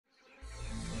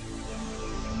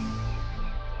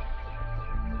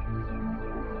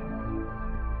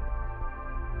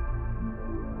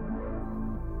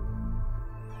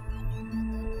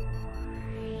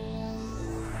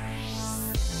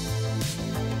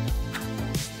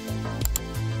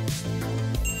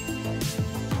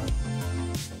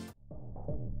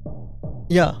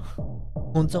Ja,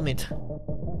 und somit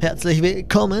herzlich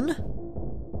willkommen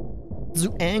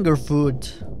zu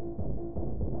Angerfood.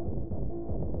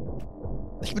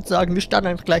 Ich würde sagen, wir starten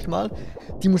einfach gleich mal.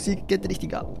 Die Musik geht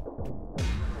richtig ab.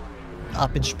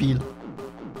 Ab ins Spiel.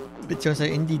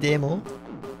 Beziehungsweise in die Demo.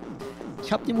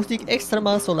 Ich habe die Musik extra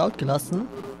mal so laut gelassen.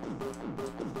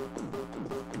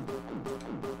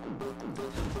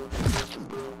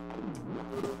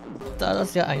 Da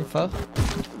das ja einfach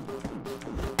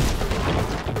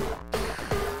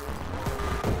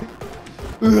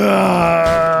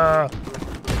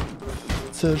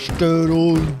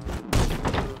Zerstörung.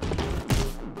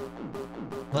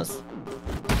 Was?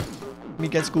 Mir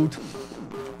geht's gut.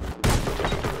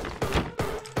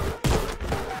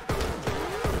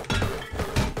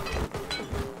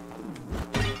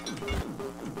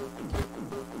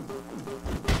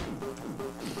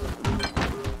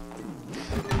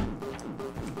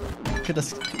 Okay,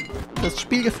 das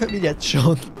Spiel gefällt mir jetzt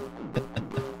schon.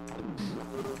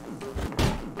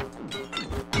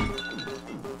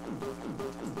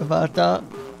 War da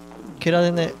gerade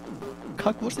eine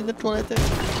Kackwurst in der Toilette?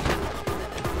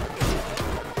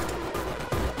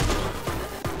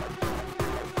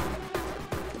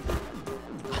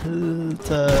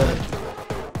 Alter.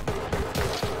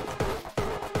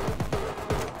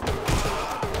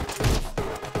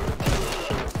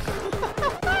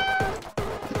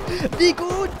 Wie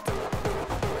gut!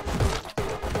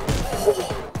 Oh.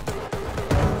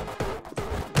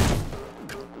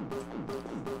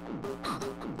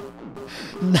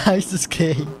 Nice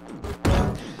Game.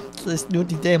 Das ist nur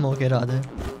die Demo gerade.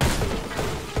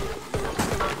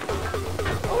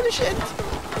 Holy shit!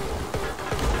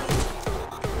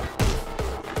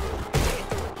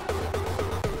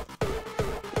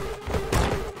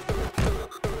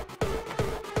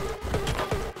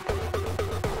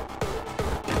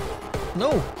 No,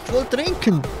 ich wollte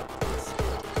trinken.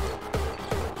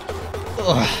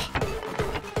 Oh.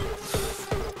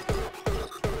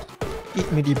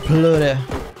 Gib mir die Plöre.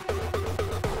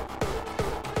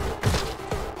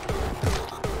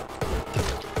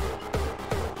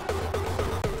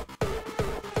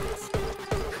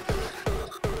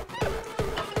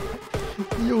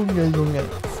 Junge.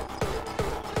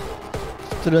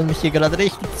 Ich dröhne mich hier gerade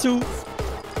richtig zu.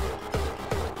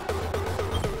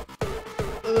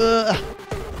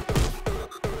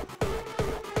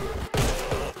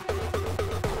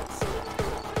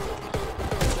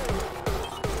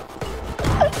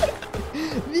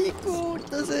 Wie gut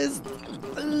das ist.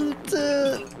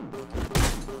 Alter.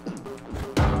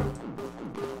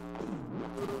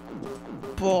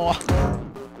 Boah.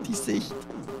 Die Sicht.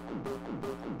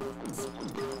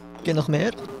 Geht noch mehr?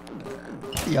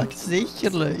 Ja,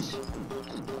 sicherlich.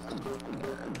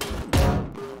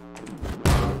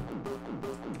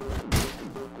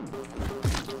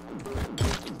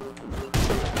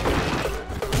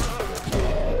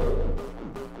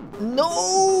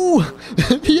 No!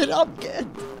 Wie er abgeht!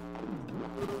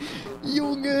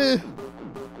 Junge!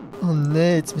 Oh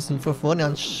ne, jetzt müssen wir von vorne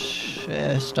an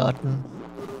starten.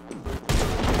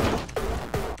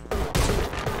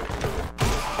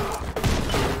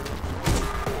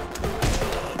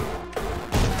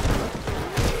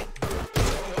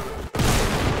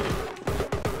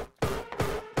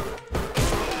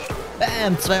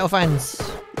 Bam! 2 auf 1.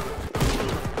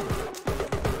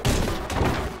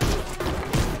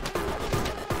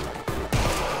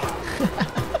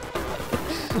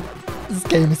 Das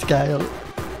Game ist geil.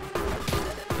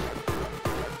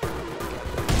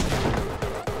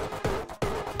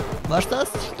 War's das?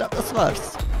 Ich glaube, das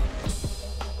war's.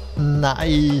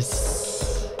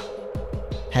 Nice.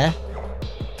 Hä?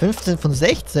 15 von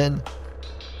 16?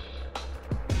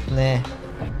 Nee.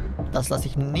 Das lasse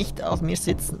ich nicht auf mir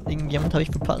sitzen. Irgendjemand habe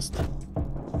ich verpasst.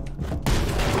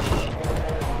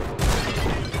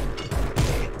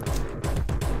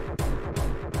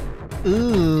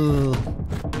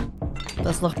 Da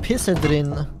ist noch Pisse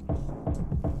drin.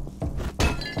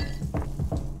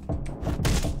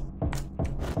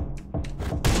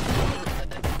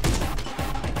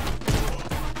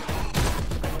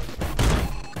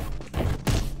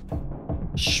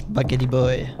 Spaghetti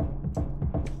Boy.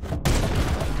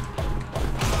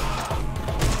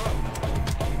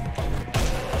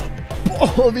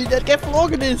 Oh, wie der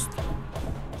geflogen ist!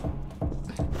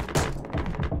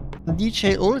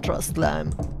 DJ Ultra Slime.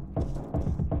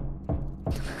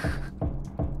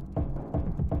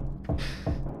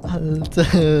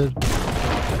 Alter.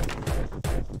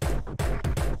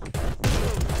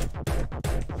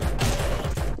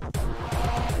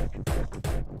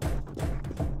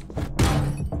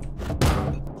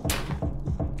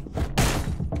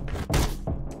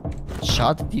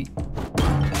 Schade, die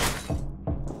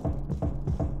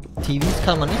TVs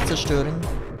kann man nicht zerstören.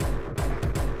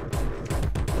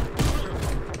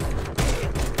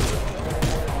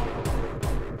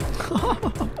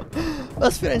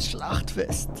 Was für ein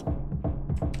Schlachtfest.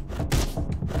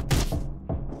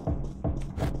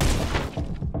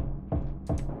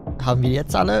 Haben wir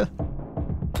jetzt alle?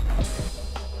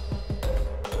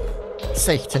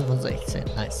 16 von 16.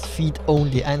 Nice. Feed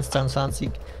only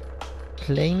 1,22.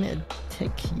 Plain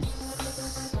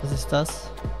Techies. Was ist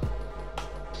das?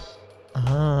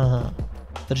 Ah.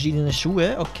 Verschiedene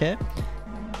Schuhe, okay.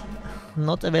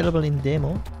 Not available in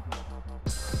Demo.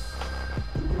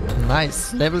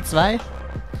 Nice. Level 2.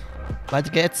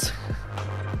 Weiter geht's.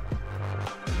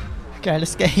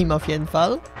 Geiles Game auf jeden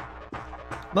Fall.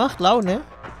 Macht Laune.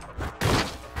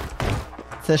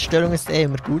 Zerstörung ist eh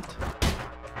immer gut.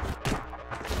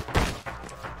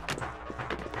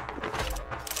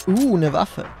 Eine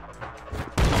Waffe.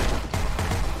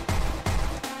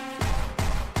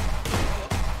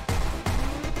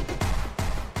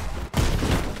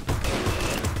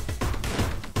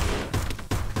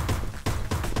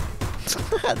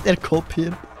 Der Kopf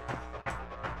hier.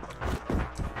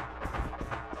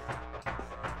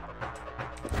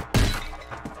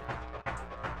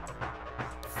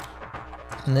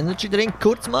 Ein Energy Drink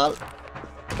kurz mal.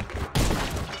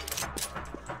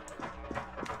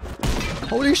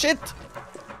 Holy shit!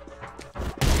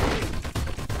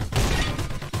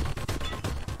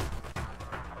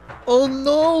 Oh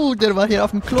no, der war hier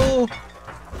auf dem Klo.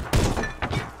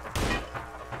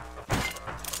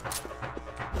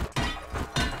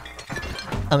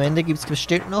 Am Ende gibt es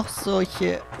bestimmt noch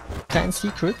solche kleinen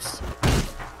Secrets.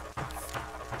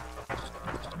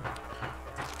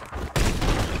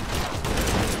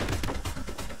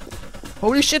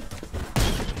 Holy shit!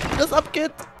 Wie das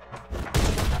abgeht!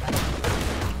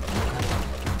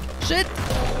 Shit!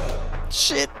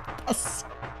 Shit! Das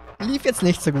lief jetzt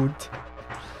nicht so gut.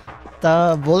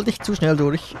 Da wollte ich zu schnell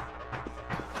durch.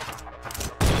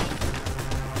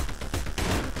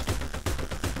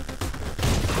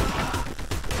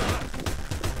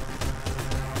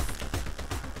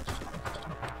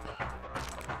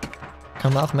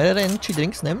 Kann man auch mehrere Energy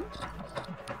Drinks nehmen?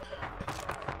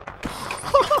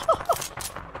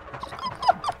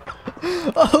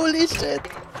 Holy shit!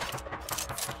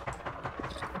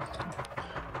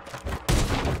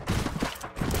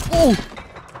 Oh!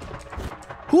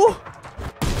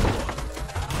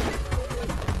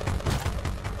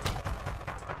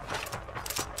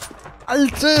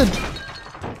 Alter!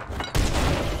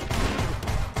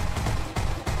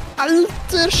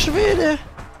 Alter Schwede!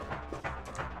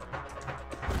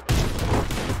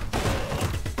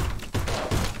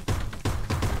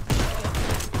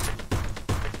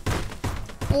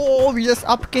 Oh, wie das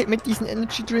abgeht mit diesen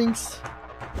Energy Drinks.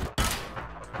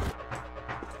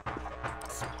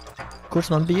 Kurz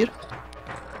mal ein Bier.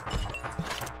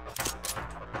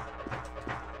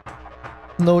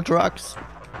 No drugs.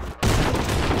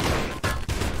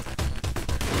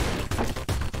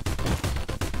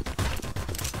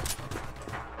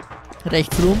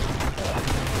 Rechts rum.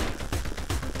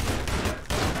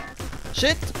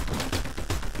 Shit.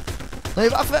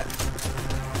 Neue Waffe.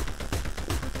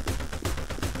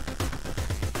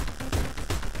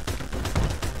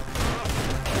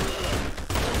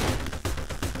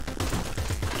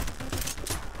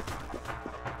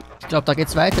 Ich glaube, da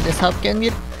geht's weiter, deshalb gehen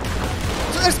wir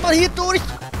zuerst mal hier durch.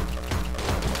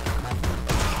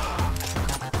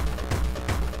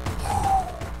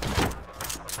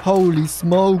 Holy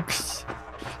smokes.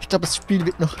 Ich glaube, das Spiel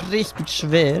wird noch richtig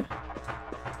schwer.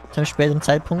 Zu einem späteren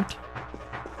Zeitpunkt.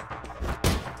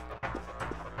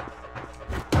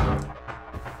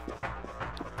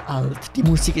 Alt, die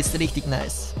Musik ist richtig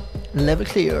nice. Level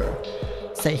clear.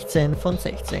 16 von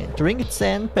 16. Drinks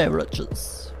and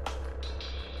Beverages.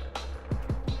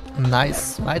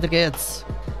 Nice, weiter geht's.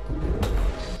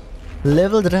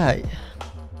 Level 3.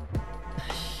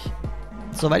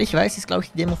 Soweit ich weiß, ist glaube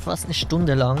ich die Demo fast eine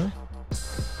Stunde lang.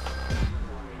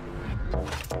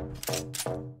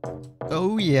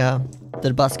 Oh yeah,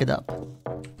 der Bass geht ab.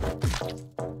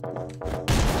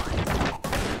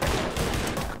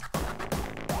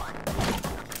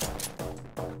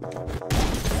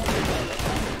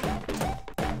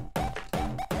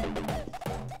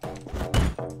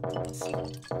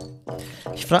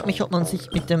 Ich frage mich, ob man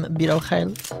sich mit dem Bier auch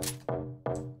heilt.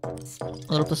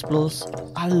 Oder ob das bloß...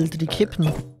 Alter, die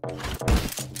Kippen.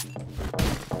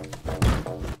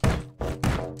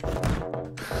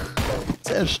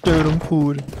 Zerstörung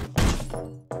pur.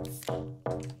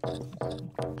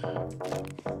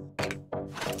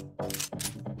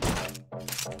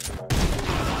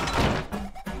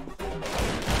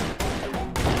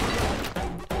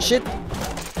 Shit.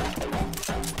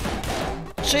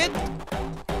 Shit!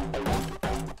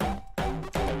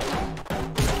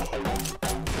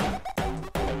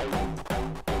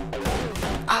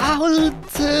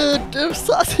 Alter, der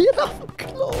saß hier auf dem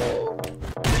Klo.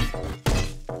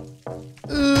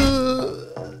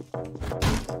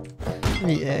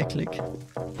 Wie eklig.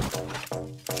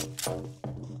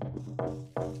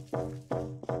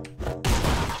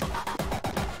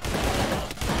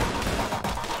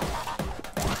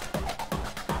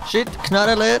 Shit,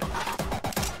 Knarre leer.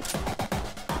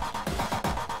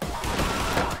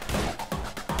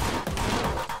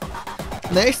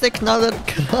 Nächste Knarre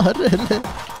leer.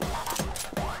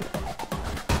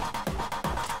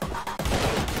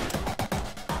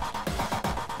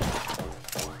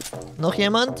 Noch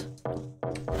jemand?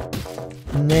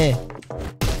 Nee.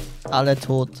 Alle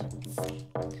tot.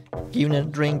 Give me a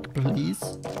drink,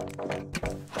 please.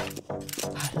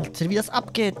 Alter, wie das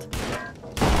abgeht.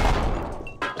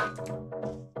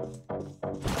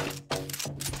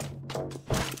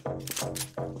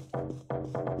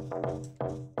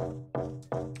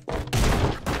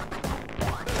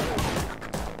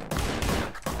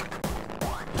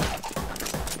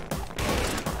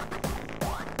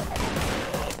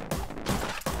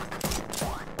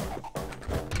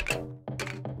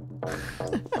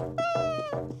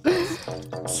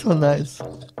 So nice.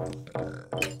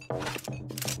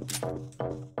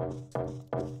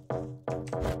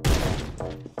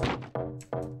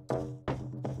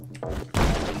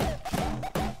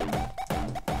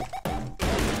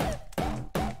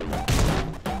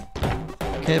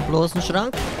 Okay, bloß ein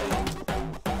Schrank.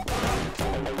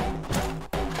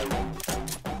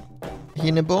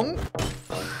 Hier eine Bon.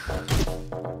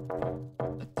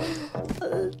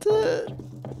 Alter.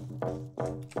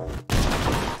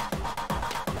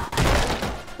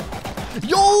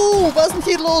 Jo, was ist denn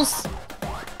hier los?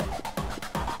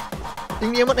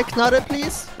 Irgendjemand eine Knarre,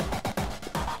 please?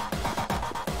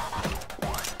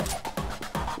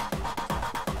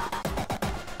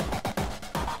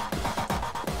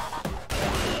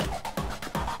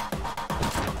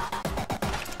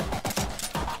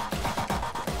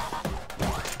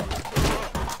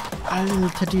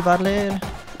 Alter, die war leer.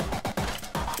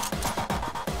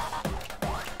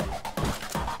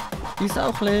 Die ist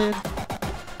auch leer.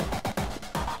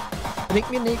 Bringt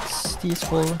mir nix, die ist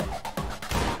voll.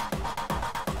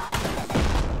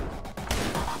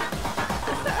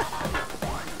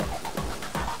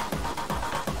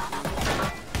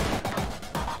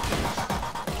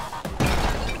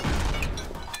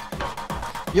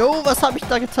 Jo, was habe ich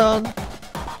da getan?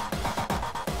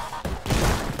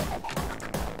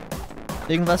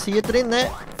 Irgendwas hier drin, ne?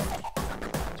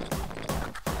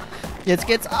 Jetzt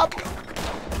geht's ab.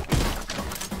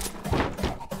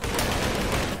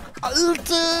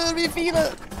 Alter, wie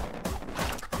viele?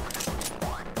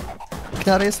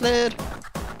 Knarre ist leer.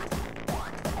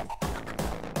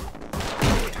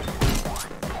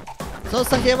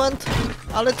 Sonst noch jemand?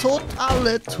 Alle tot?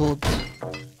 Alle tot.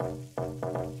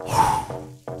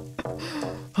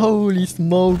 Holy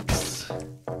smokes.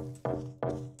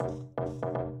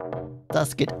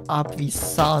 Das geht ab wie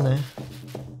Sahne.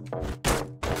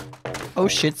 Oh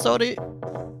shit, sorry.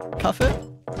 Kaffee?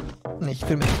 Nicht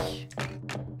für mich.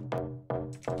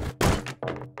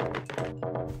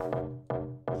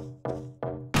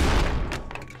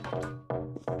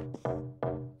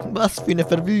 Was für eine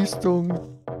Verwüstung.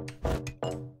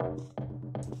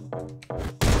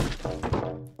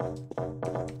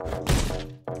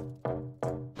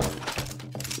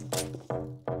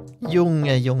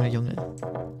 Junge, Junge, Junge.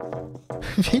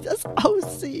 Wie das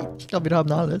aussieht. Ich glaube, wir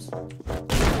haben alles.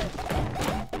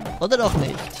 Oder doch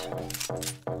nicht.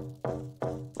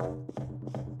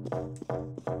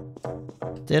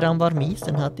 Der Raum war mies,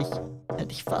 den hätte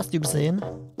ich fast übersehen.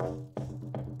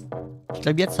 Ich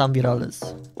glaube, jetzt haben wir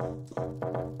alles.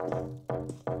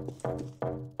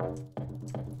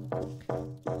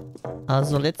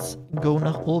 Also, let's go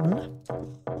nach oben.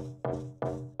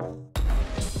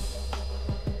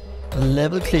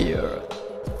 Level clear.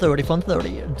 30 von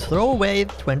 30. Throw away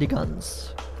 20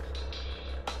 guns.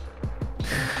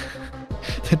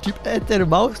 Der Typ, der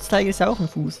Mauszeiger ist auch ein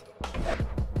Fuß.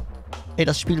 Ey,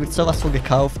 das Spiel wird sowas von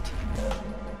gekauft.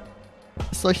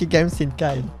 Solche Games sind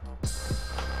geil.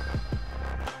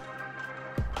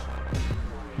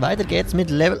 Weiter geht's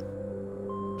mit Level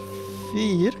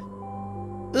 4.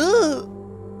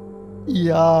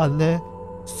 Ja, ne.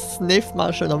 Sniff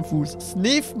mal schon am Fuß.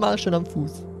 Sniff mal schon am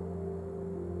Fuß.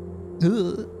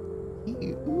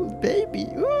 Baby.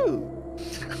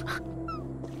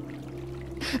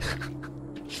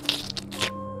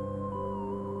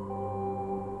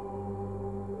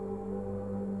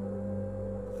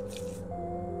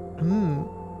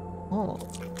 Oh.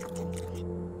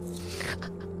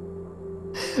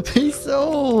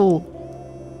 Wieso?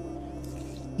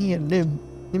 Hier, nimm.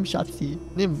 Nimm, Schatzi.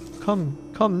 Nimm. Komm,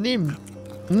 komm, nimm.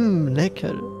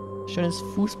 Lecker. Schönes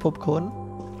Fußpopcorn.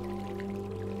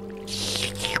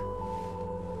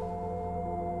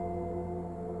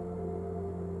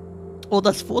 Oh,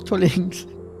 das Foto links.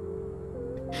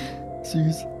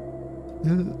 Süß.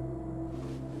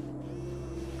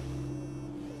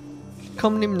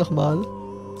 Komm, nimm nochmal.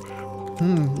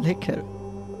 Lecker.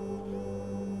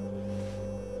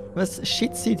 Was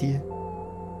Shit City?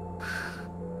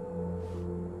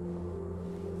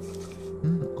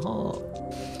 Oh.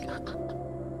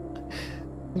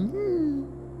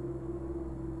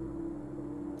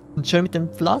 Und schön mit den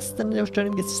Pflastern schön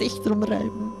im Gesicht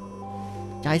rumreiben.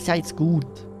 Ja, ist ja jetzt gut.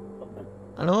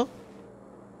 Hallo?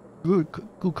 Good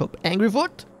cop. Angry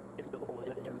Foot?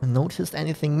 Noticed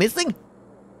anything missing?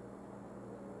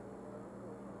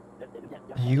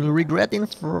 You'll regret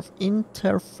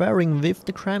interfering with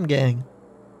the crime gang.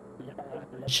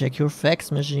 Check your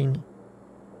fax machine.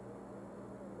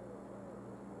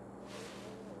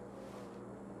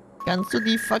 Kannst du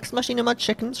die Faxmaschine mal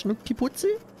checken,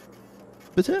 Schnuppiputzi?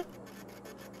 Bitte?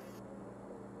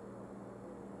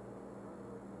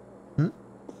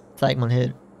 Zeig mal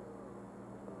her.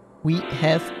 We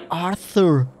have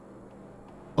Arthur.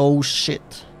 Oh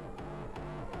shit.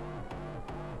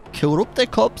 Korrupte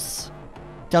Cops.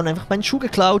 Die haben einfach meinen Schuh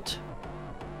geklaut.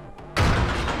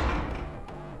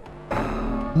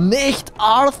 Nicht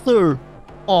Arthur!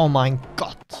 Oh mein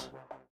Gott.